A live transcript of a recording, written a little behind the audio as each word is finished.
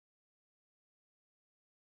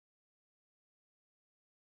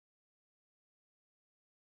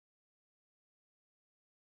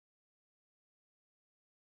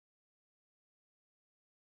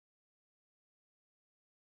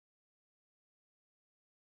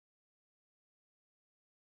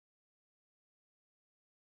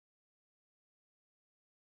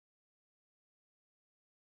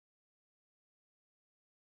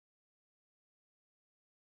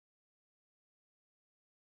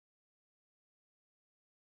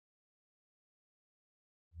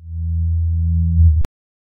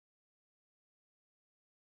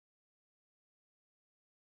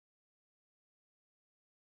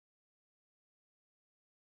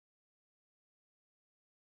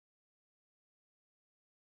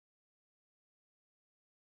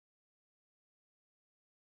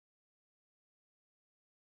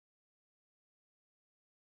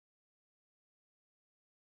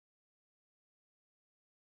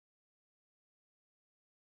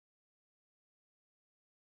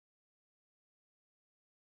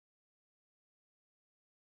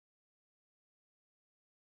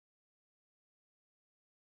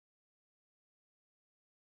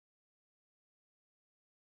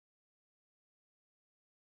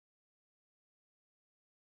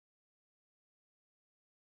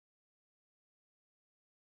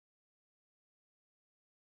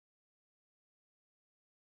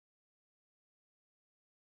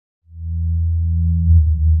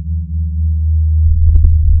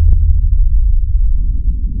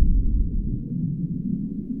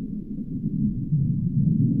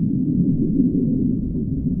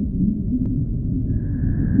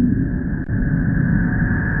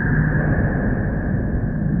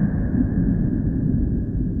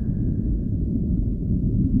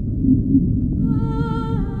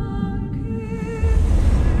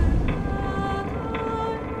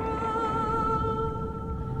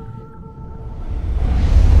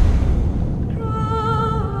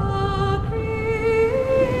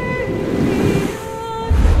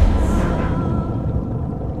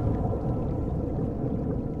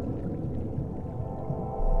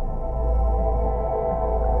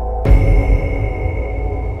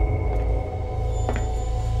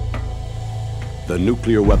The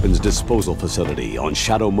nuclear weapons disposal facility on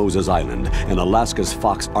Shadow Moses Island in Alaska's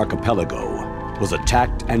Fox Archipelago was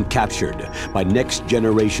attacked and captured by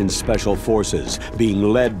next-generation special forces being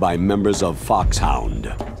led by members of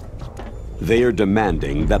Foxhound. They are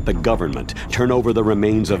demanding that the government turn over the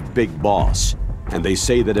remains of Big Boss, and they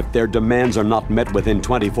say that if their demands are not met within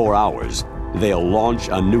 24 hours, they'll launch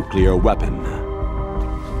a nuclear weapon.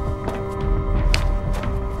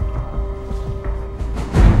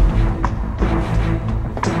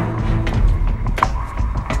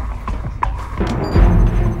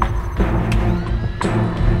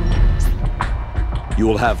 You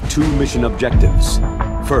will have two mission objectives.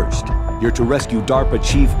 First, you're to rescue DARPA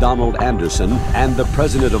Chief Donald Anderson and the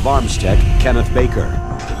President of Armstech, Kenneth Baker.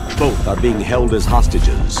 Both are being held as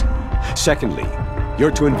hostages. Secondly, you're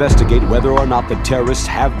to investigate whether or not the terrorists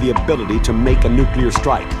have the ability to make a nuclear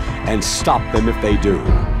strike and stop them if they do.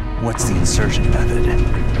 What's the insertion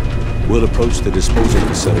method? We'll approach the disposal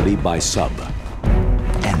facility by sub.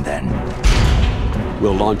 And then?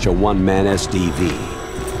 We'll launch a one-man SDV.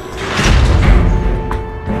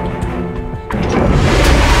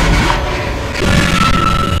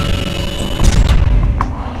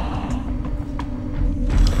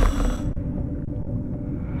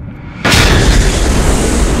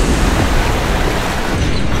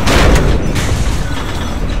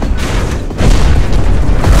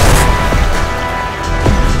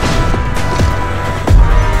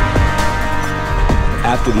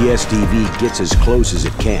 After the SDV gets as close as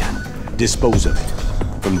it can, dispose of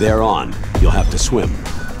it. From there on, you'll have to swim.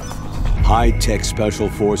 High-tech Special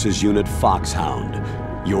Forces Unit Foxhound,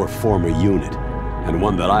 your former unit, and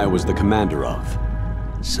one that I was the commander of.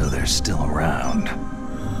 So they're still around.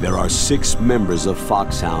 There are 6 members of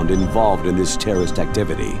Foxhound involved in this terrorist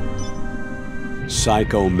activity.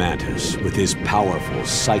 Psycho Mantis, with his powerful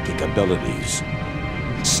psychic abilities.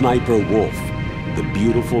 Sniper Wolf, the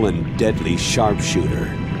beautiful and deadly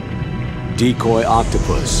sharpshooter. Decoy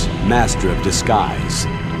Octopus, master of disguise.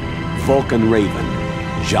 Vulcan Raven,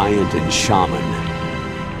 giant and shaman.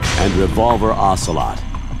 And Revolver Ocelot,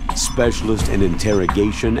 specialist in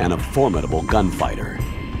interrogation and a formidable gunfighter.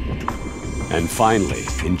 And finally,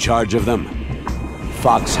 in charge of them,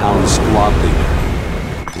 Foxhound squad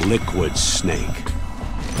leader, Liquid Snake.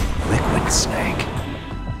 Liquid Snake?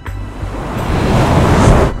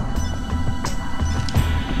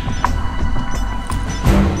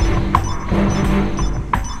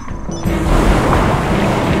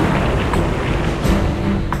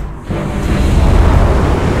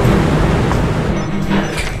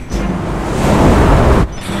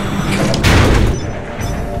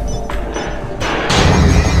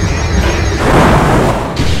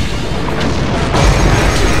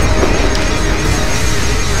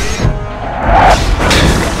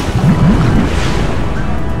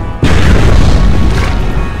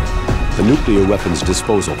 The nuclear weapons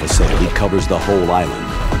disposal facility covers the whole island.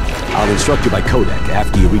 I'll instruct you by codec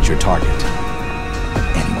after you reach your target.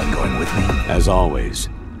 Anyone going with me? As always,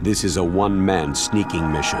 this is a one-man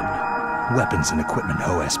sneaking mission. Weapons and equipment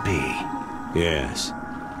OSP. Yes.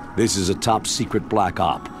 This is a top-secret black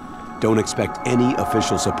op. Don't expect any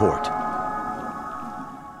official support.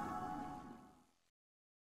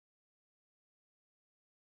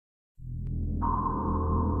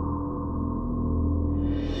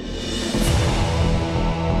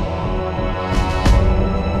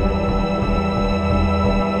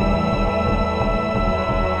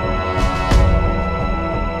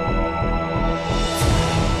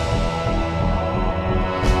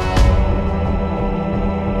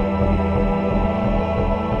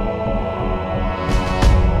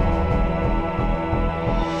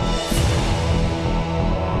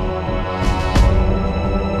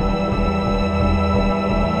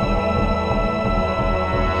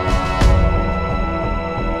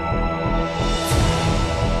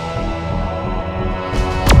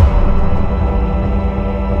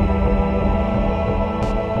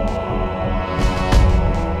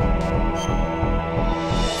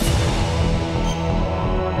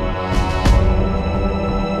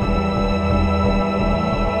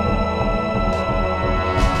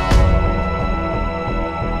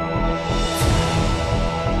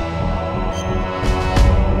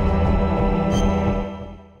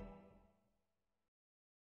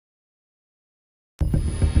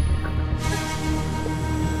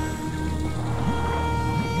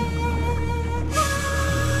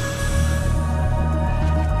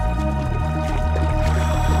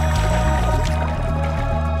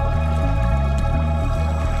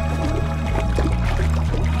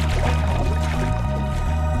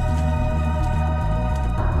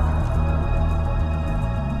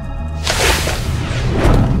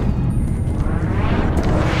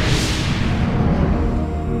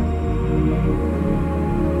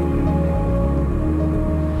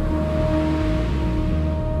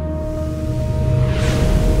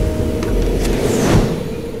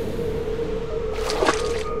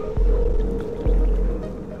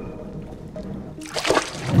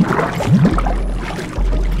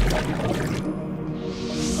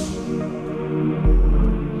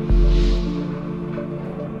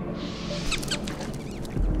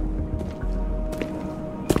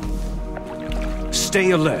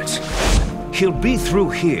 Stay alert. He'll be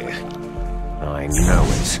through here. I know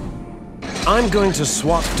it. I'm going to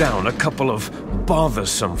swat down a couple of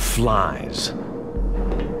bothersome flies.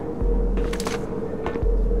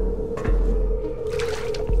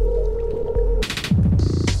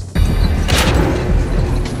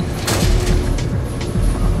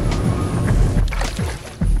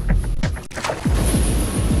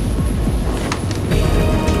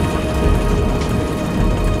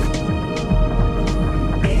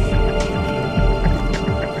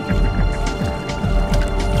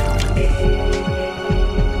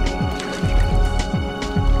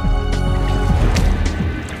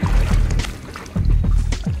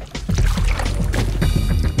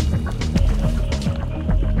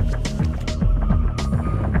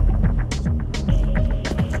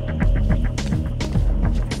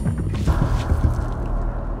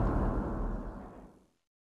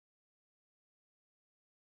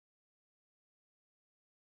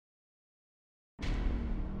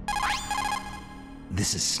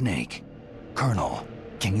 This is Snake. Colonel,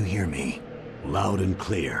 can you hear me? Loud and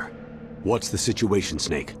clear. What's the situation,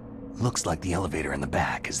 Snake? Looks like the elevator in the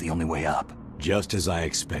back is the only way up. Just as I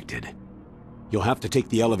expected. You'll have to take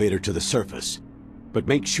the elevator to the surface, but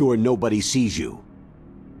make sure nobody sees you.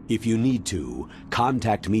 If you need to,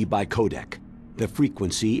 contact me by codec. The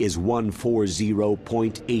frequency is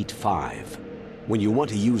 140.85. When you want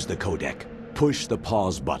to use the codec, push the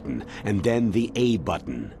pause button and then the A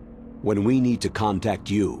button. When we need to contact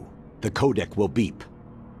you, the codec will beep.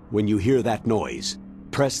 When you hear that noise,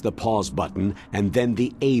 press the pause button and then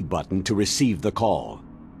the A button to receive the call.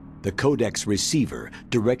 The codec's receiver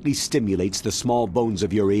directly stimulates the small bones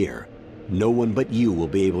of your ear. No one but you will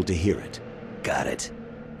be able to hear it. Got it.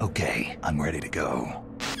 Okay, I'm ready to go.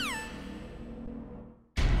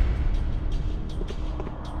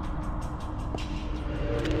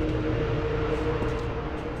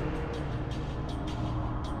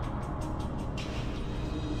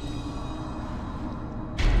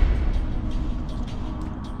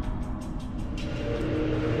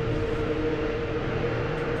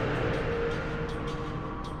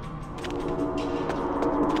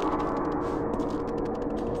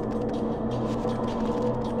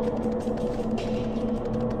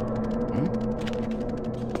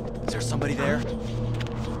 Somebody there?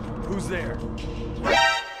 Who's there?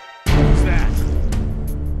 Who's that?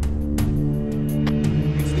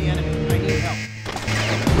 It's the enemy. I need help.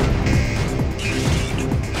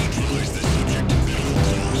 Neutralize the subject and middle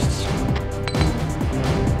costs.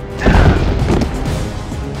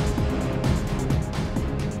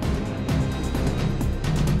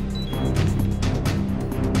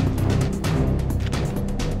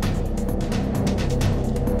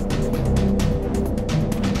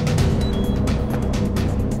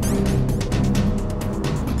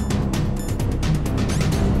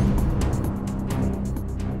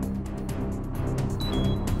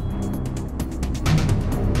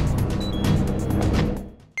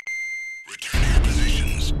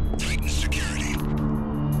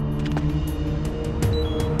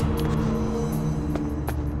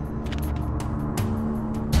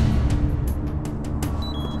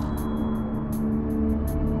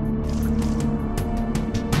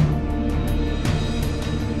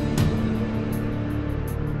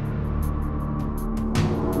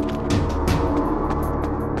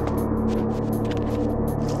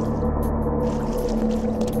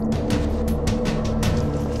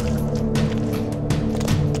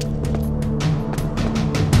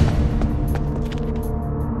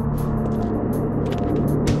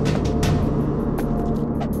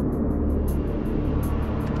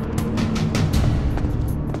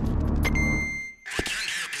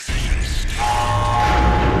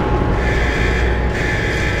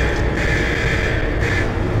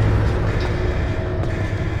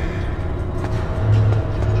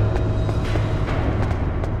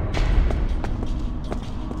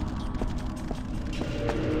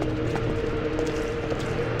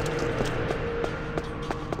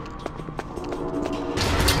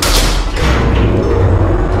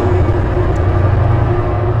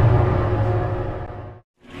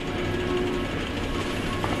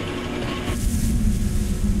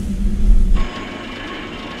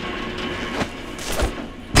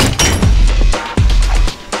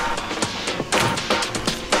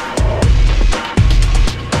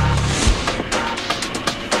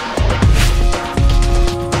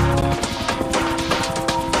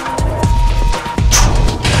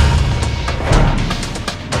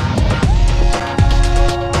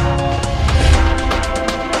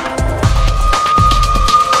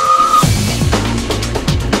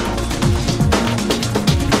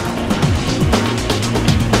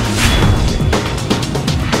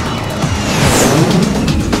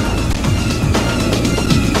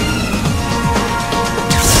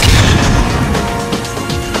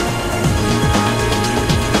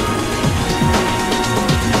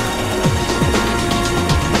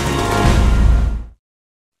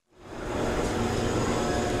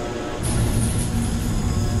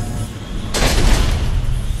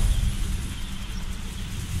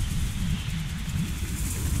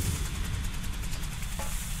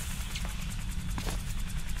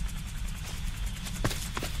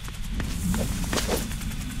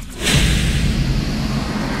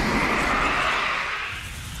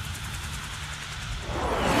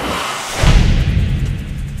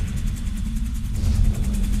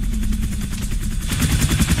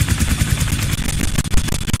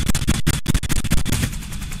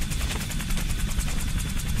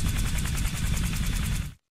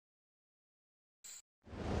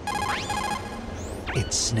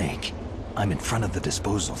 It's Snake. I'm in front of the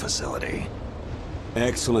disposal facility.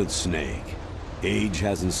 Excellent, Snake. Age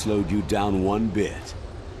hasn't slowed you down one bit.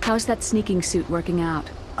 How's that sneaking suit working out?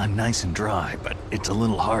 I'm nice and dry, but it's a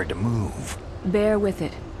little hard to move. Bear with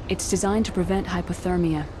it. It's designed to prevent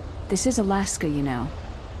hypothermia. This is Alaska, you know.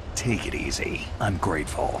 Take it easy. I'm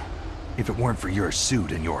grateful. If it weren't for your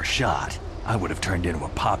suit and your shot, I would have turned into a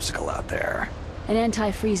popsicle out there. An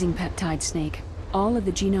anti-freezing peptide, Snake. All of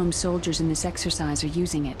the genome soldiers in this exercise are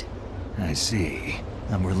using it. I see.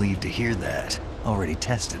 I'm relieved to hear that. Already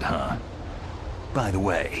tested, huh? By the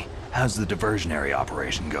way, how's the diversionary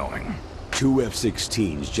operation going? 2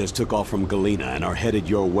 F-16s just took off from Galena and are headed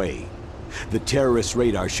your way. The terrorist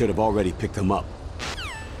radar should have already picked them up.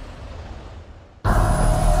 A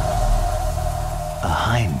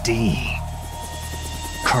Hind D.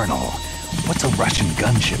 Colonel, what's a Russian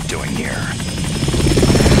gunship doing here?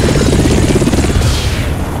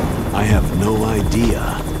 I have no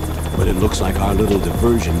idea, but it looks like our little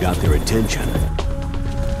diversion got their attention.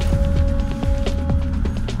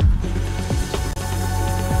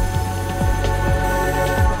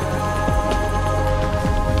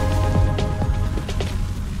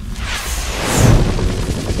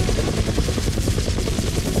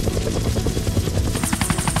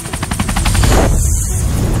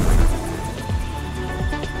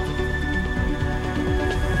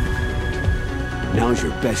 Now's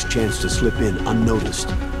your best chance to slip in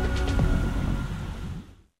unnoticed.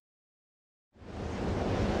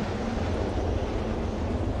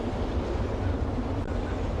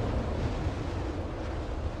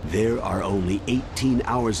 There are only 18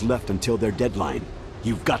 hours left until their deadline.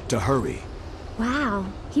 You've got to hurry. Wow,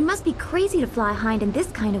 he must be crazy to fly Hind in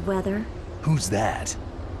this kind of weather. Who's that?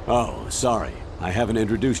 Oh, sorry. I haven't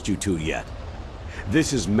introduced you two yet.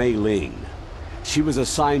 This is Mei Ling. She was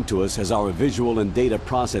assigned to us as our visual and data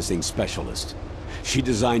processing specialist. She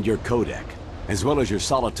designed your codec, as well as your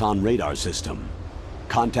Soliton radar system.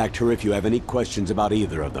 Contact her if you have any questions about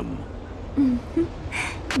either of them.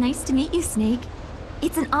 Nice to meet you, Snake.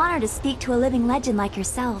 It's an honor to speak to a living legend like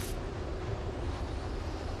yourself.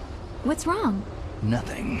 What's wrong?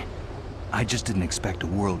 Nothing. I just didn't expect a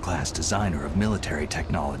world-class designer of military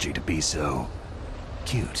technology to be so...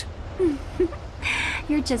 cute.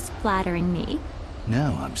 You're just flattering me.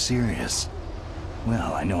 No, I'm serious.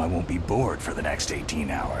 Well, I know I won't be bored for the next 18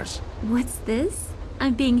 hours. What's this?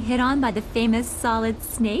 I'm being hit on by the famous Solid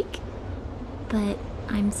Snake? But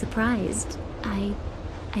I'm surprised. I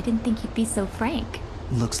didn't think you'd be so frank.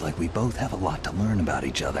 Looks like we both have a lot to learn about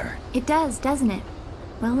each other. It does, doesn't it?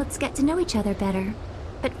 Well, let's get to know each other better.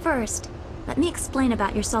 But first, let me explain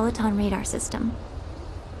about your Soliton radar system.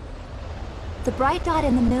 The bright dot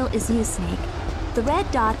in the middle is you, Snake. The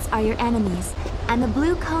red dots are your enemies, and the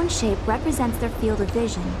blue cone shape represents their field of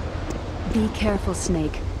vision. Be careful,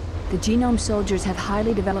 Snake. The genome soldiers have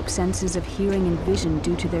highly developed senses of hearing and vision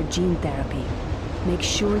due to their gene therapy. Make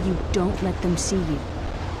sure you don't let them see you.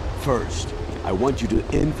 First, I want you to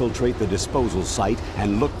infiltrate the disposal site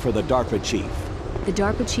and look for the DARPA chief. The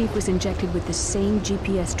DARPA chief was injected with the same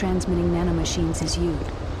GPS transmitting nanomachines as you.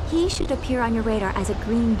 He should appear on your radar as a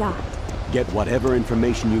green dot. Get whatever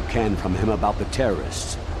information you can from him about the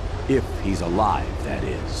terrorists. If he's alive, that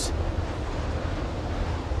is.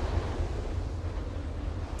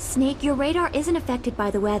 Snake, your radar isn't affected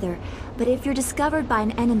by the weather, but if you're discovered by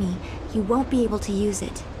an enemy, you won't be able to use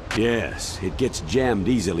it. Yes, it gets jammed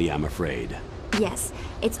easily, I'm afraid. Yes,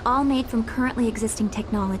 it's all made from currently existing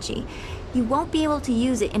technology. You won't be able to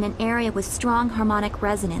use it in an area with strong harmonic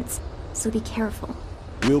resonance, so be careful.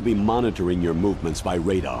 We'll be monitoring your movements by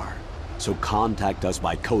radar, so contact us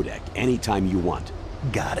by codec anytime you want.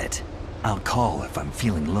 Got it. I'll call if I'm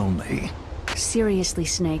feeling lonely. Seriously,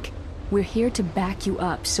 Snake. We're here to back you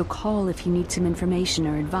up, so call if you need some information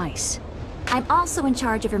or advice. I'm also in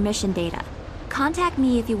charge of your mission data. Contact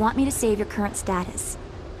me if you want me to save your current status.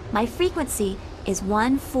 My frequency is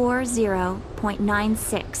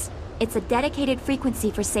 140.96. It's a dedicated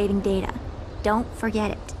frequency for saving data. Don't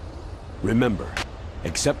forget it. Remember,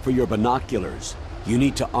 except for your binoculars, you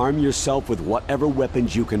need to arm yourself with whatever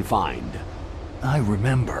weapons you can find. I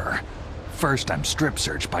remember. First I'm strip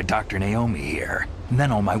searched by Dr. Naomi here, and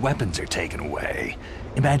then all my weapons are taken away.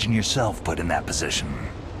 Imagine yourself put in that position.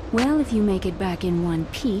 Well, if you make it back in one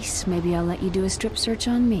piece, maybe I'll let you do a strip search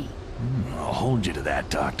on me. I'll hold you to that,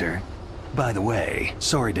 Doctor. By the way,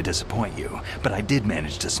 sorry to disappoint you, but I did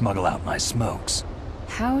manage to smuggle out my smokes.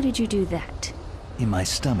 How did you do that? In my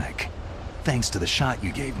stomach. Thanks to the shot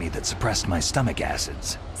you gave me that suppressed my stomach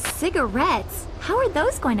acids. Cigarettes? How are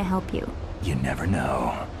those going to help you? You never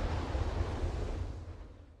know.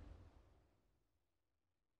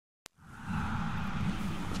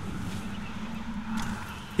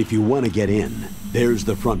 If you want to get in, there's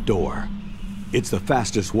the front door. It's the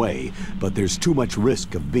fastest way, but there's too much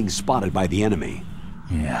risk of being spotted by the enemy.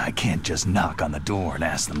 Yeah, I can't just knock on the door and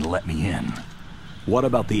ask them to let me in. What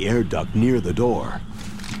about the air duct near the door?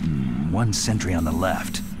 One sentry on the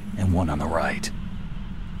left, and one on the right.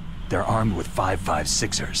 They're armed with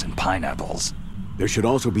 5.56ers and pineapples. There should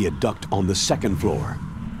also be a duct on the second floor.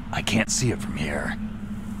 I can't see it from here.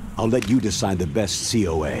 I'll let you decide the best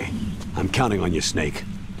COA. I'm counting on you, Snake.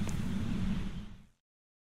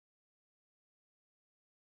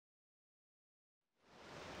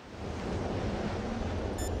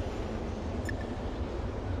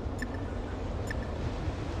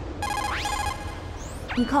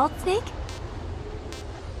 You called, Snake?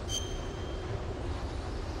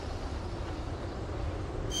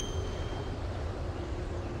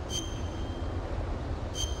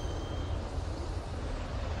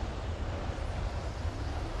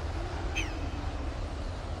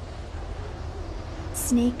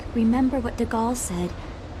 Snake, remember what de Gaulle said.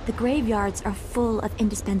 The graveyards are full of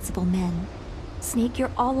indispensable men. Snake,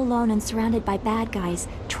 you're all alone and surrounded by bad guys.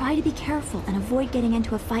 Try to be careful and avoid getting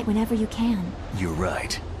into a fight whenever you can. You're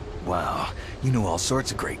right. Wow, you know all sorts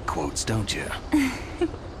of great quotes, don't you?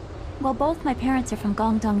 Well, both my parents are from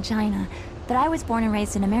Guangdong, China, but I was born and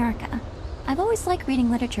raised in America. I've always liked reading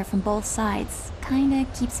literature from both sides. Kinda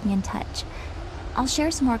keeps me in touch. I'll share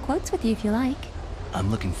some more quotes with you if you like. I'm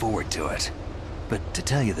looking forward to it. But to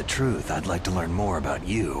tell you the truth, I'd like to learn more about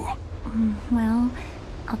you. Well,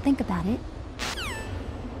 I'll think about it.